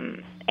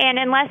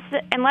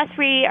unless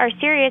we are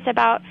serious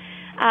about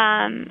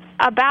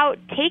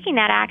taking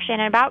that action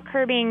and about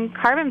curbing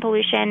carbon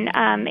pollution,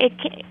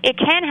 it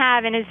can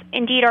have, and is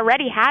indeed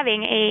already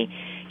having, a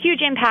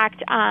huge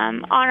impact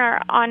on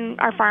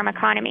our farm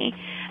economy.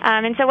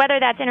 And so whether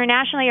that's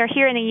internationally or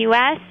here in the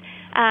U.S.,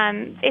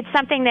 it's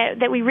something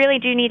that we really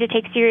do need to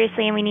take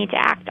seriously and we need to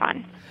act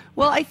on.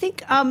 Well, I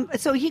think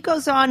so. He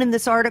goes on in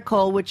this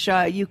article, which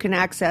you can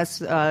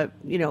access. I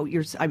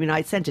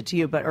sent it to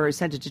you, or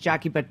sent it to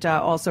Jackie, but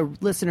also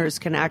listeners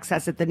can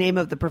access it. The name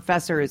of the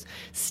professor is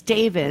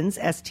Stavins,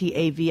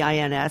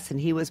 Stavins, and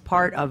he was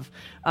part of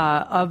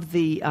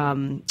the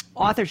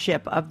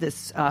authorship of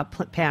this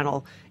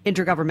panel,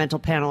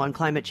 Intergovernmental Panel on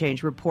Climate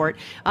Change report.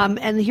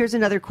 And here's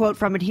another quote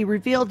from it. He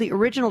revealed the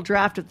original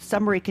draft of the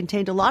summary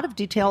contained a lot of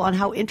detail on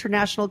how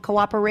international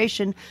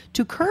cooperation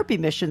to curb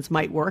emissions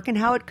might work and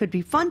how it could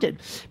be funded.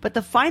 But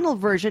the final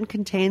version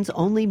contains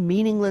only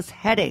meaningless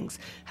headings,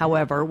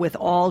 however, with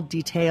all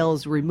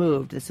details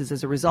removed. This is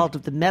as a result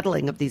of the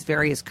meddling of these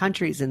various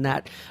countries in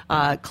that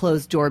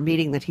closed-door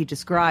meeting that he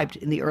described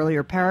in the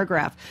earlier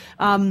paragraph.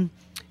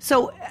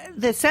 So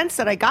the sense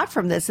that I got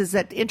from this is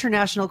that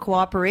international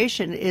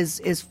cooperation is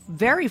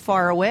very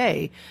far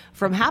away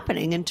from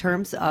happening in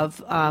terms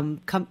of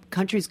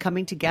countries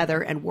coming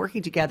together and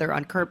working together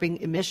on curbing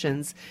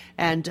emissions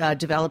and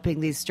developing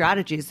these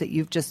strategies that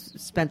you've just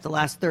spent the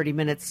last 30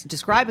 minutes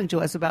describing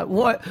to us about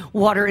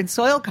water and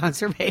soil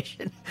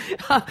conservation.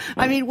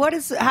 I mean, how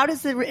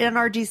does the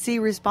NRDC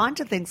respond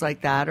to things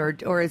like that?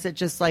 Or is it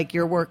just like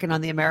you're working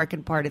on the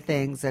American part of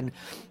things and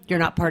you're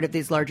not part of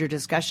these larger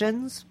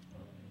discussions?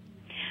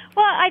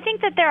 Well, I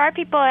think that there are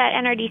people at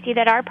NRDC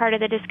that are part of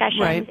the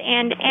discussions, right.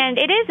 and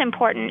it is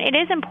important. It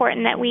is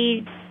important that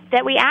we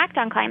act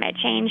on climate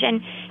change.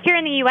 And here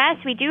in the U.S.,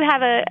 we do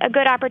have a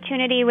good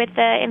opportunity with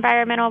the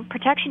Environmental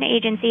Protection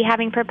Agency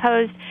having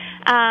proposed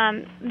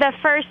the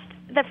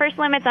first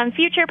limits on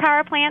future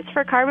power plants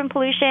for carbon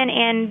pollution,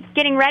 and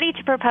getting ready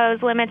to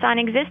propose limits on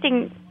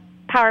existing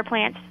power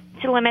plants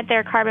to limit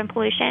their carbon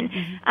pollution.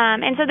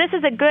 Mm-hmm. And so this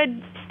is a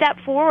good step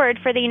forward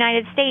for the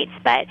United States,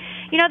 but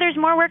there's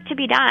more work to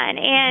be done,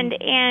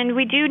 and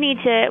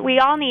we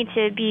all need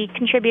to be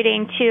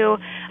contributing to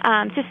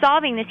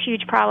solving this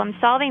huge problem,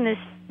 solving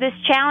this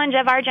challenge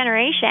of our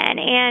generation.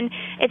 And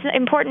it's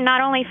important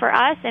not only for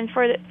us and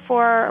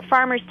for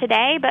farmers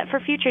today, but for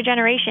future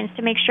generations,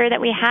 to make sure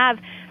that we have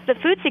the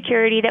food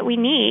security that we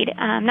need,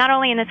 not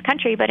only in this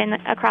country but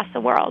across the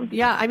world.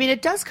 Yeah, I mean,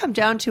 it does come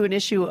down to an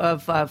issue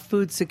of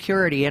food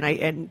security,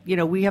 and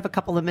we have a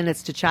couple of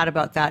minutes to chat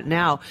about that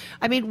now.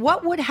 I mean,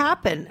 what would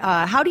happen?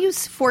 How do you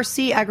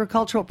foresee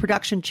agricultural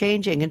production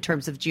changing in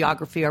terms of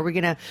geography? Are we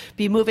going to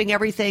be moving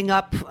everything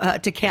up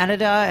to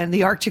Canada and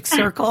the Arctic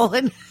Circle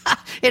in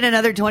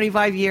another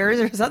 25 years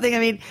or something? I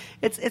mean,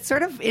 it's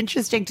sort of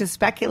interesting to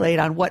speculate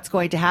on what's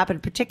going to happen,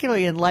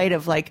 particularly in light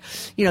of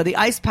the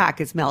ice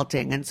pack is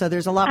melting, and so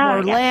there's a lot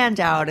more land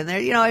out, and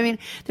there,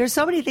 there's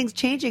so many things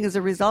changing as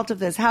a result of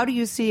this. How do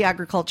you see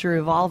agriculture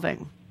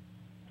evolving?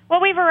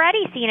 Well, we've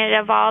already seen it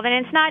evolve,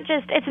 and it's not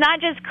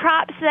just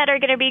crops that are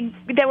going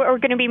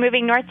to be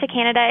moving north to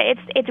Canada.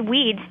 It's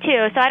weeds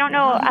too. So I don't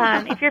know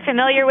if you're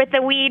familiar with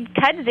the weed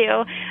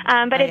kudzu,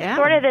 but it's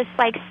sort of this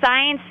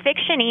science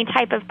fiction-y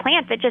type of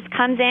plant that just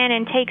comes in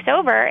and takes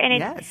over, and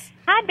it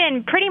had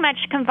been pretty much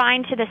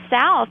confined to the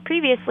south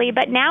previously,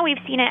 but now we've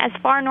seen it as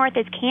far north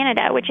as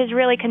Canada, which is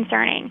really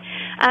concerning.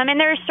 And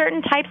there are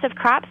certain types of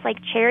crops like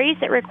cherries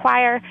that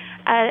require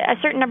a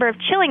certain number of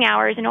chilling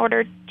hours in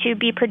order to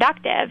be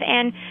productive,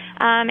 and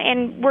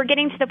we're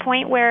getting to the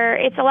point where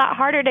it's a lot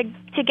harder to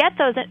get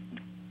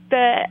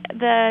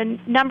the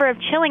number of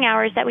chilling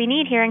hours that we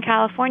need here in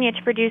California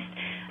to produce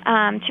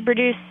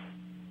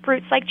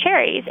fruits like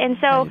cherries. And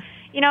so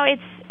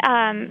it's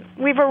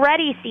we've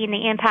already seen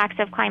the impacts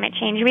of climate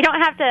change. We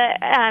don't have to,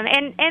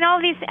 and all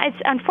of these.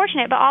 It's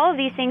unfortunate, but all of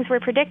these things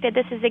were predicted.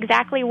 This is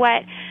exactly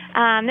what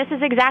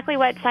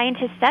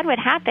scientists said would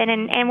happen,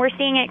 and we're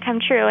seeing it come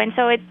true. And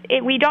so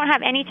we don't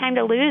have any time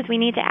to lose. We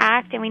need to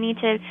act, and we need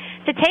to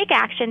take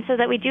action so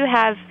that we do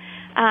have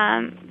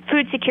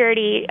food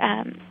security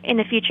in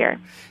the future.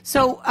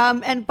 So,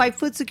 and by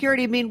food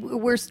security, I mean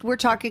we're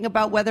talking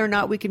about whether or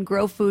not we can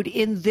grow food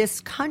in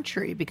this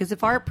country. Because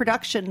if our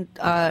production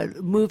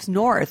moves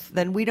north,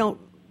 then we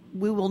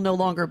will no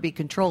longer be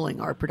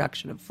controlling our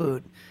production of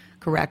food.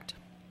 Correct?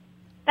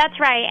 That's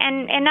right,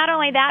 and not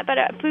only that, but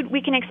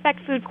we can expect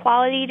food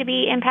quality to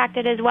be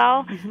impacted as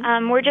well.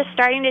 Mm-hmm. We're just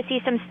starting to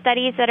see some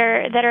studies that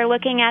are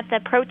looking at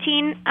the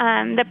protein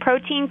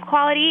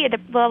quality, the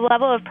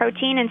level of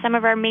protein in some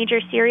of our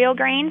major cereal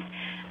grains,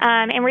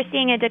 and we're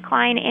seeing a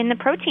decline in the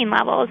protein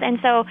levels. And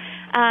so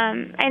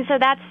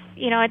that's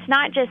it's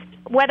not just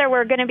whether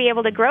we're going to be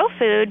able to grow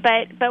food,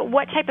 but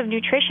what type of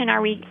nutrition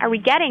are we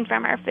getting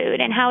from our food,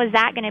 and how is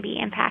that going to be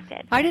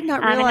impacted? I did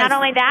not realize. And not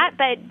only that,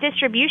 but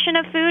distribution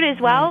of food as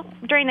well.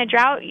 Right. During the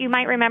drought, you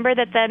might remember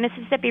that the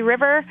Mississippi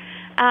River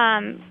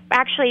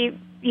actually,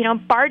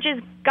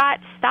 barges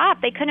got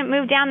stopped. They couldn't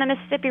move down the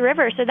Mississippi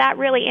River, so that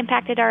really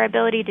impacted our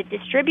ability to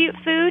distribute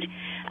food.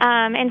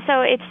 And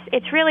so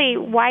it's really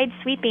wide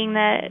sweeping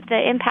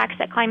the impacts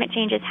that climate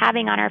change is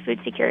having on our food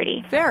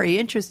security. Very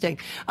interesting.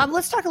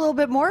 Let's talk a little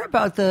bit more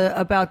about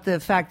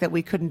the fact that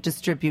we couldn't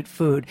distribute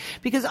food,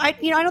 because I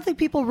don't think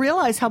people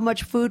realize how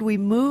much food we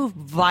move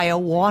via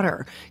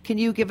water. Can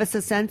you give us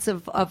a sense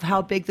of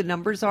how big the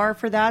numbers are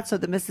for that? So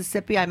the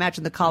Mississippi, I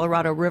imagine the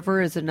Colorado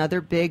River is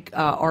another big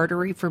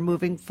artery for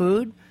moving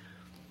food.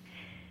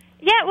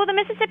 Yeah, well, the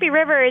Mississippi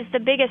River is the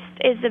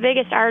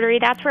biggest artery.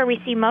 That's where we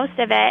see most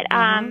of it.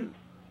 Mm-hmm.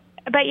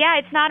 But yeah,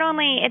 it's not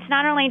only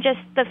just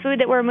the food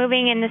that we're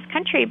moving in this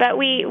country, but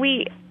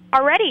we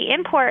already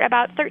import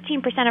about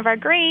 13% of our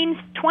grains,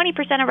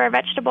 20% of our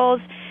vegetables,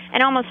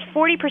 and almost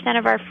 40%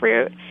 of our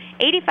fruit.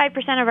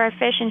 85% of our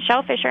fish and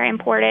shellfish are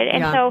imported,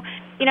 and so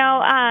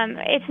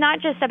it's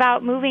not just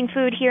about moving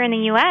food here in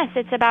the U.S.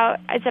 It's about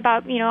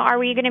are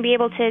we going to be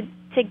able to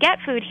get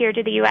food here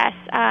to the U.S.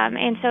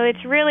 And so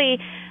it's really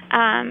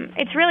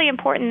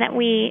important that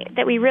we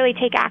really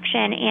take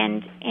action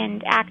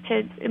and act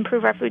to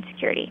improve our food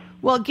security.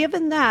 Well,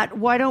 given that,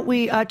 why don't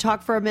we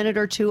talk for a minute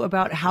or two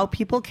about how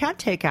people can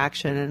take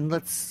action, and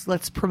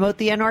let's promote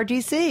the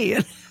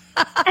NRDC.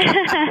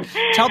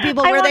 Tell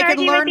people where they can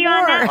learn more.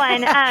 On that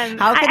one.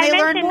 How can they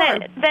learn more?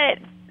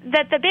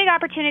 That the big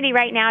opportunity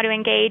right now to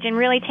engage and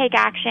really take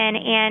action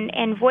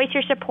and voice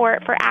your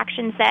support for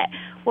actions that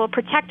will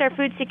protect our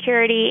food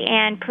security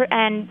and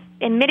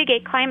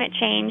mitigate climate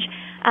change.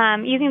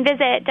 You can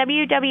visit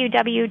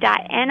www.nrdc.org,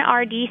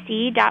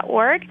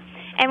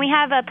 and we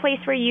have a place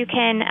where you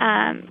can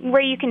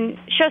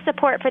show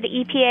support for the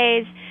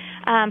EPA's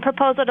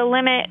proposal to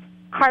limit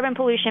carbon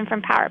pollution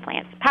from power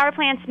plants. Power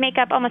plants make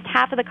up almost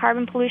half of the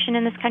carbon pollution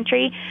in this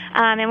country,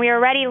 and we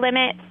already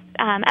limit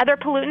other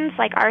pollutants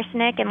like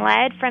arsenic and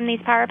lead from these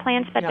power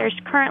plants, but there's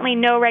currently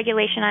no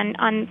regulation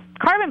on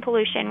carbon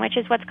pollution, which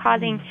is what's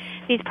causing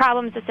these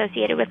problems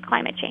associated with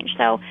climate change.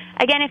 So,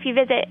 again, if you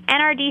visit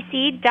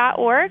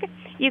nrdc.org,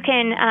 you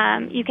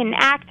can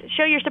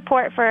show your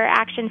support for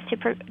actions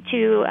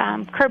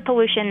to curb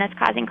pollution that's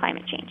causing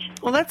climate change.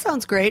 Well, that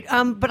sounds great.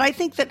 But I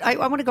think that I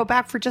want to go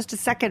back for just a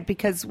second,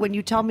 because when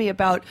you tell me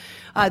about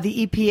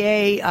the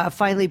EPA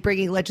finally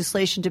bringing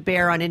legislation to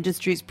bear on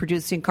industries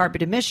producing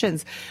carbon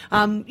emissions,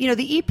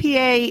 the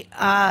EPA,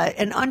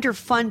 an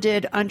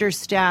underfunded,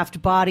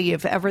 understaffed body,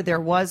 if ever there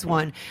was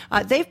one,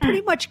 they've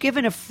pretty much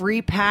given a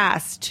free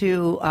pass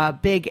to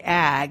big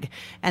ag,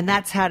 and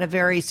that's had a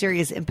very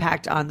serious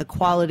impact on the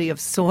quality of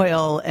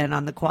soil and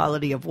on the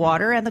quality of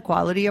water and the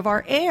quality of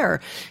our air.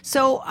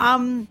 So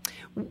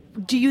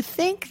do you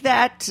think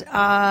that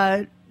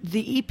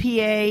the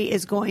EPA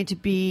is going to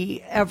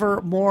be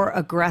ever more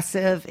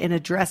aggressive in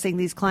addressing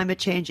these climate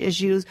change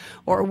issues,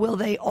 or will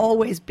they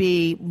always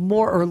be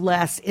more or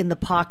less in the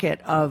pocket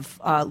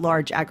of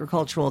large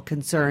agricultural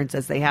concerns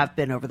as they have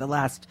been over the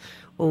last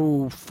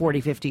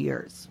 40, 50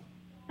 years?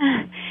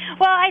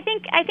 Well, I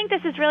think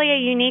this is really a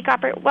unique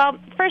opportunity. Well,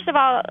 first of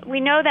all,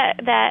 we know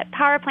that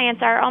power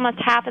plants are almost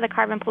half of the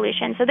carbon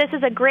pollution. So this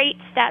is a great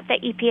step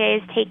that EPA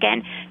has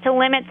taken to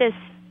limit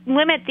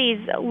these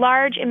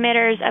large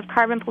emitters of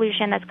carbon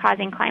pollution that's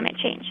causing climate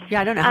change.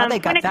 Yeah, I don't know how they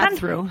got that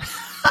through.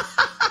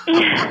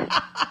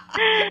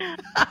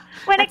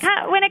 When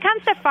it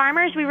comes to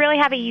farmers, we really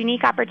have a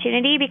unique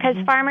opportunity, because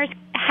farmers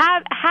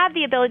have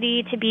the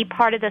ability to be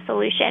part of the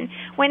solution.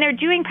 When they're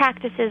doing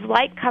practices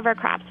like cover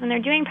crops, when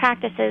they're doing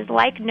practices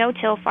like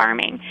no-till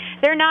farming,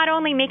 they're not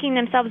only making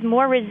themselves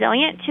more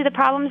resilient to the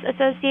problems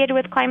associated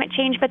with climate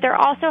change, but they're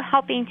also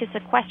helping to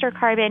sequester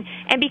carbon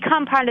and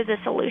become part of the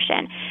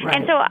solution. Right.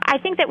 And so I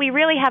think that we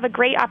really have a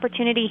great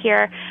opportunity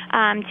here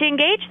to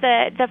engage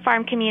the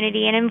farm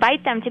community and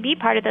invite them to be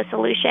part of the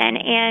solution.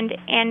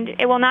 And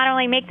it will not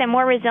only make them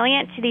more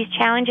resilient to these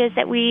challenges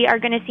that we are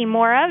going to see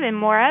more of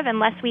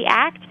unless we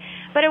act,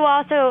 but it will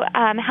also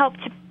help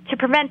to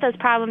prevent those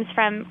problems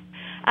from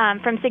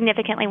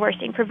significantly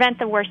worsening, prevent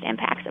the worst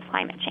impacts of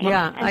climate change.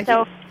 Yeah, and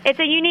so it's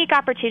a unique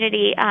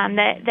opportunity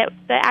that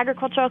the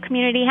agricultural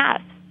community has.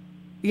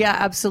 Yeah,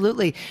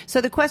 absolutely.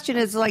 So the question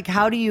is,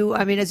 how do you,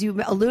 as you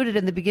alluded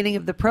in the beginning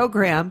of the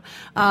program,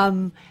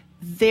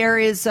 there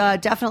is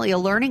definitely a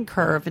learning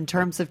curve in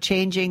terms of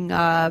changing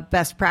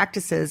best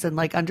practices and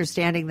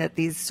understanding that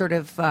these sort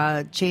of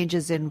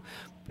changes in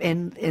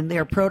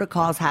their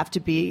protocols have to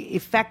be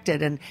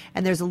effected, and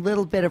there's a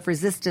little bit of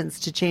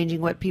resistance to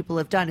changing what people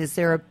have done. Is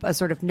there a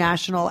sort of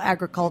national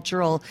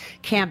agricultural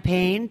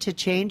campaign to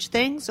change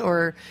things,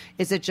 or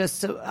is it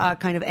just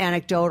kind of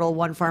anecdotal,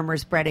 one farmer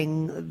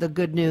spreading the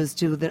good news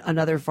to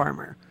another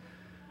farmer?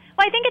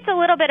 Well, I think it's a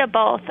little bit of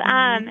both.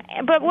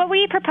 But what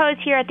we propose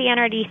here at the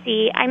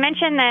NRDC, I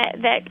mentioned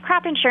that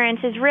crop insurance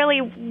is really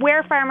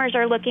where farmers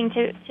are looking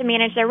to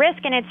manage their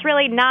risk, and it's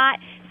really not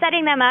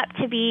setting them up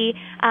to be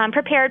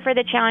prepared for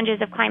the challenges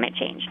of climate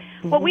change.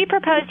 Mm-hmm. What we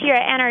propose here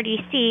at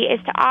NRDC is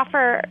to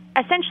offer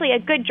essentially a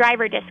good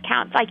driver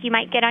discount, like you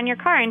might get on your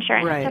car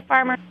insurance, to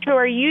farmers who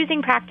are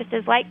using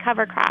practices like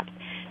cover crops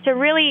to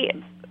really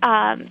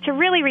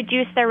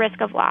reduce their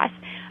risk of loss.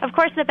 Of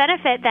course, the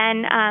benefit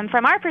then,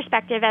 from our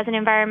perspective as an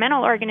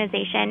environmental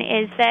organization,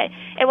 is that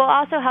it will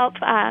also help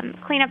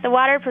clean up the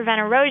water, prevent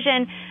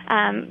erosion,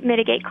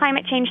 mitigate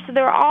climate change. So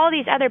there are all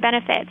these other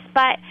benefits.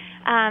 But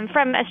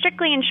from a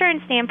strictly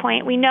insurance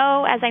standpoint, we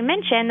know, as I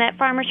mentioned, that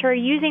farmers who are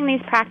using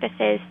these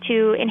practices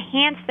to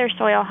enhance their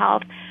soil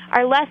health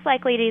are less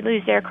likely to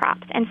lose their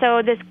crops. And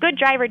so this good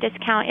driver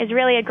discount is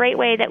really a great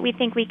way that we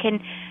think we can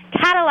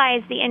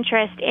catalyze the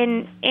interest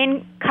in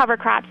cover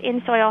crops,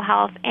 in soil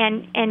health,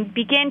 and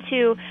begin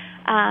to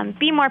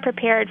be more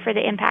prepared for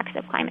the impacts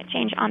of climate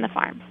change on the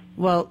farm.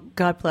 Well,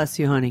 God bless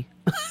you, honey.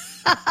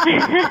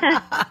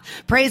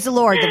 Praise the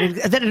Lord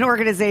that an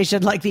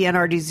organization like the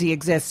NRDC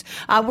exists.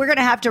 We're going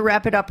to have to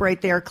wrap it up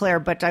right there, Claire,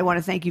 but I want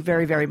to thank you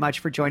very, very much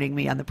for joining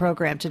me on the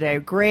program today.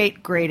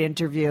 Great, great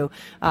interview.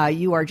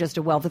 You are just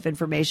a wealth of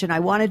information.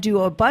 I want to do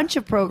a bunch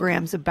of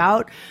programs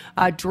about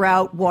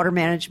drought, water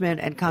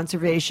management, and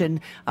conservation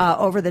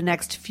over the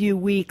next few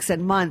weeks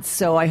and months,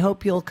 so I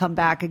hope you'll come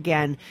back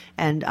again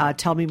and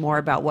tell me more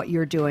about what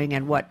you're doing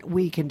and what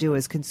we can do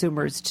as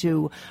consumers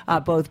to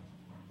both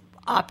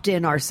opt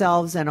in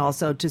ourselves and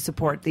also to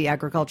support the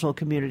agricultural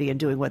community in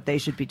doing what they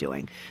should be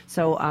doing.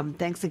 So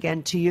thanks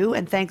again to you,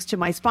 and thanks to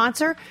my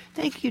sponsor.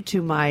 Thank you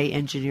to my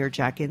engineer,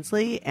 Jack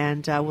Inslee,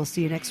 and we'll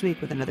see you next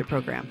week with another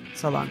program.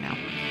 So long now.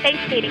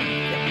 Thanks, Katie.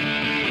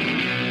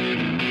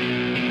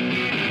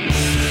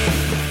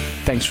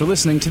 Thanks for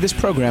listening to this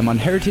program on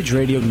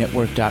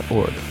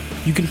heritageradionetwork.org.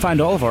 You can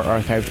find all of our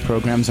archived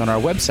programs on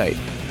our website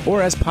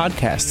or as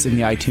podcasts in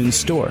the iTunes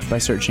Store by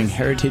searching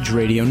Heritage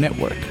Radio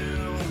Network.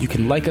 You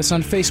can like us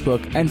on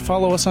Facebook and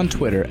follow us on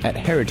Twitter at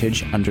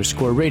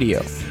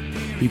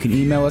 @heritage_radio. You can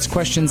email us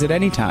questions at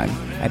any time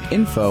at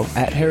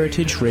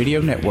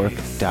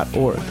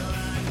info@heritageradionetwork.org.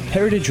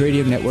 Heritage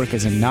Radio Network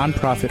is a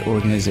non-profit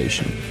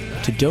organization.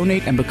 To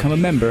donate and become a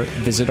member,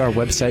 visit our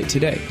website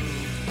today.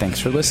 Thanks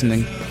for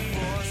listening.